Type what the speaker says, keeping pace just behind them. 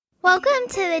Welcome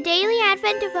to the Daily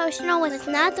Advent Devotional with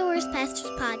Not the Worst Pastors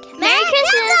Podcast. Merry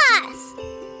Christmas!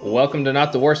 Welcome to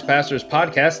Not the Worst Pastors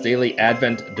Podcast, Daily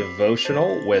Advent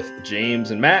Devotional with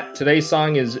James and Matt. Today's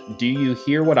song is Do You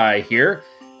Hear What I Hear?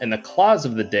 And the clause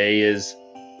of the day is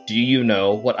Do You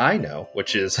Know What I Know?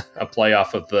 Which is a play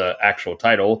off of the actual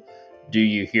title, Do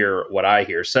You Hear What I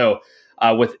Hear? So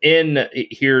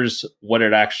here's what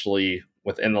it actually,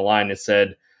 within the line, it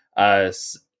said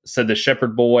the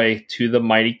shepherd boy to the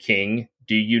mighty king,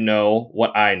 do you know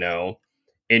what I know?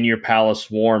 In your palace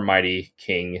warm, mighty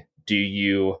king, do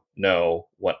you know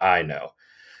what I know?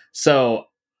 So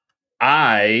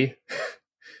I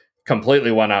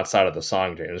completely went outside of the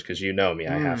song, James, because you know me.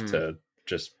 I have to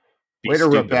just be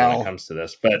stupid when it comes to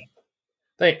this. But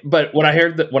when I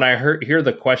hear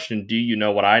the question, do you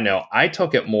know what I know? I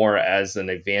took it more as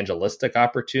an evangelistic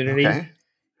opportunity. Okay.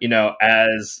 You know,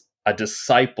 as a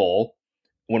disciple,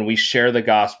 when we share the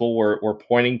gospel, we're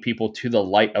pointing people to the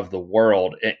light of the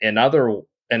world. Another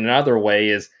way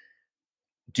is,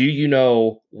 do you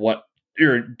know what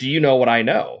I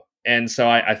know? And so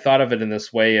I thought of it in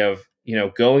this way of, you know,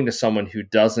 going to someone who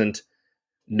doesn't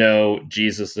know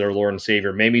Jesus, their Lord and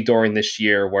Savior, maybe during this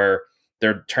year where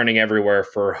they're turning everywhere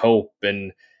for hope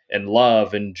and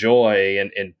love and joy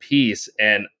and peace,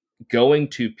 and going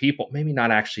to people, maybe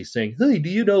not actually saying, hey, do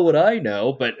you know what I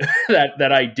know? But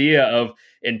that idea of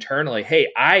internally,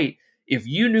 hey, if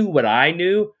you knew what I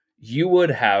knew, you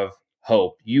would have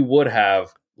hope, you would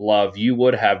have love, you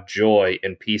would have joy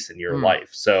and peace in your life.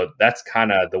 So that's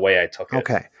kind of the way I took it.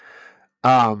 Okay.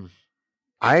 I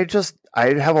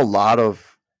have a lot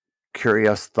of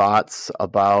curious thoughts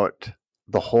about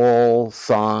the whole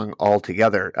song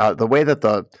altogether. The way that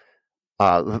the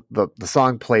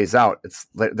song plays out,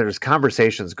 there's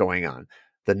conversations going on.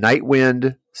 The night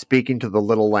wind speaking to the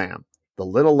little lamb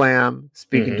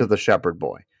speaking to the shepherd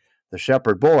boy. The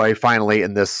shepherd boy, finally,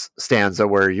 in this stanza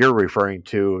where you're referring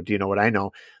to, do you know what I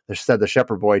know? They said the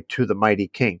shepherd boy to the mighty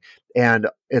king. And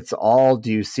it's all,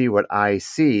 do you see what I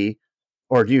see?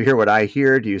 Or do you hear what I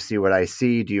hear? Do you see what I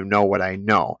see? Do you know what I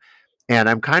know? And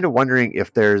I'm kind of wondering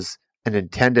if there's an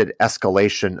intended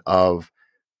escalation of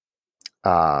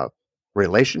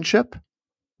relationship,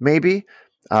 maybe.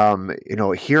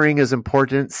 Hearing is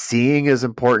important, seeing is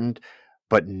important,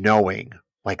 but knowing,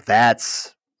 like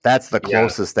that's the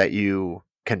closest that you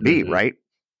can be, right?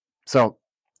 So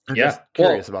I'm just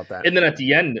curious about that. And then at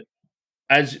the end,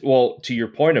 as well, to your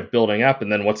point of building up, and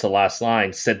then what's the last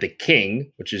line? Said the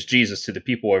king, which is Jesus, to the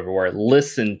people everywhere,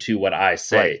 listen to what I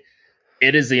say. Right.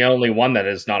 It is the only one that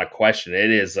is not a question.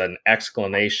 It is an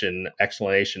explanation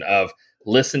of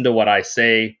listen to what I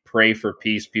say, pray for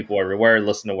peace, people everywhere,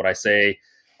 listen to what I say.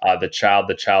 The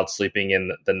child sleeping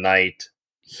in the night,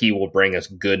 he will bring us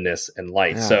goodness and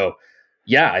light. Yeah. So,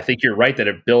 yeah, I think you're right that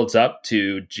it builds up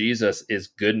to Jesus is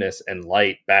goodness and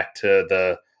light, back to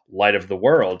the light of the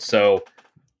world. So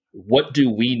what do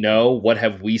we know? What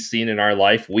have we seen in our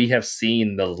life? We have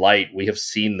seen the light. We have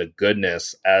seen the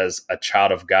goodness as a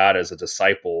child of God, as a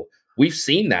disciple. We've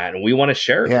seen that, and we want to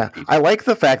share it with people. I like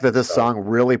the fact that this song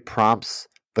really prompts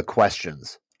the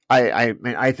questions. I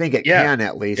mean, I think it can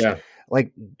at least. Yeah.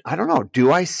 Like, I don't know.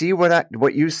 Do I see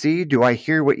what you see? Do I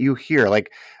hear what you hear? Like,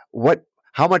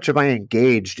 how much am I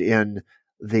engaged in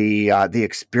the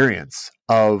experience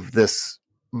of this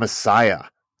Messiah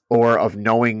or of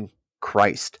knowing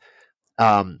Christ?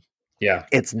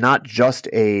 It's not just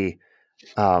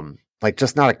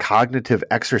not a cognitive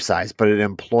exercise, but it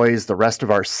employs the rest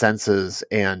of our senses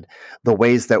and the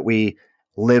ways that we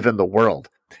live in the world.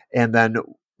 And then,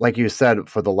 like you said,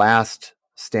 for the last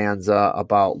stanza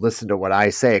about listen to what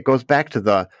I say, it goes back to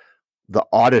the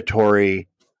auditory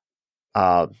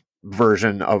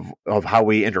version of how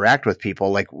we interact with people.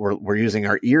 Like we're using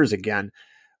our ears again,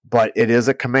 but it is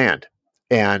a command,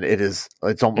 and it's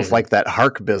almost like that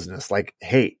hark business. Like,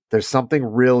 hey, there's something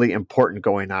really important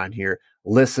going on here.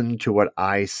 Listen to what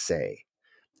I say.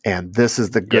 And this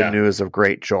is the good news of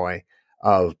great joy,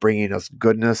 of bringing us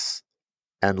goodness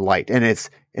and light. And it's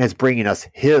bringing us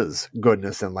his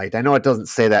goodness and light. I know it doesn't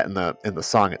say that in the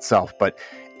song itself, but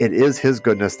it is his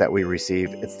goodness that we receive.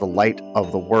 It's the light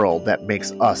of the world that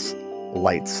makes us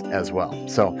lights as well.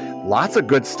 So lots of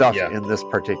good stuff in this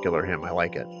particular hymn. I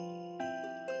like it.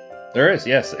 There is,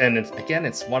 yes. And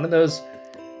it's one of those,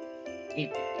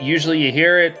 usually you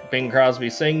hear it, Bing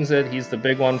Crosby sings it, he's the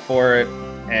big one for it,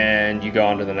 and you go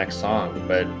on to the next song.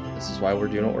 But this is why we're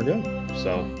doing what we're doing.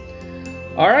 So,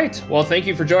 all right. Well, thank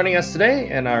you for joining us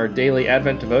today in our daily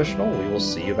Advent devotional. We will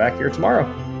see you back here tomorrow.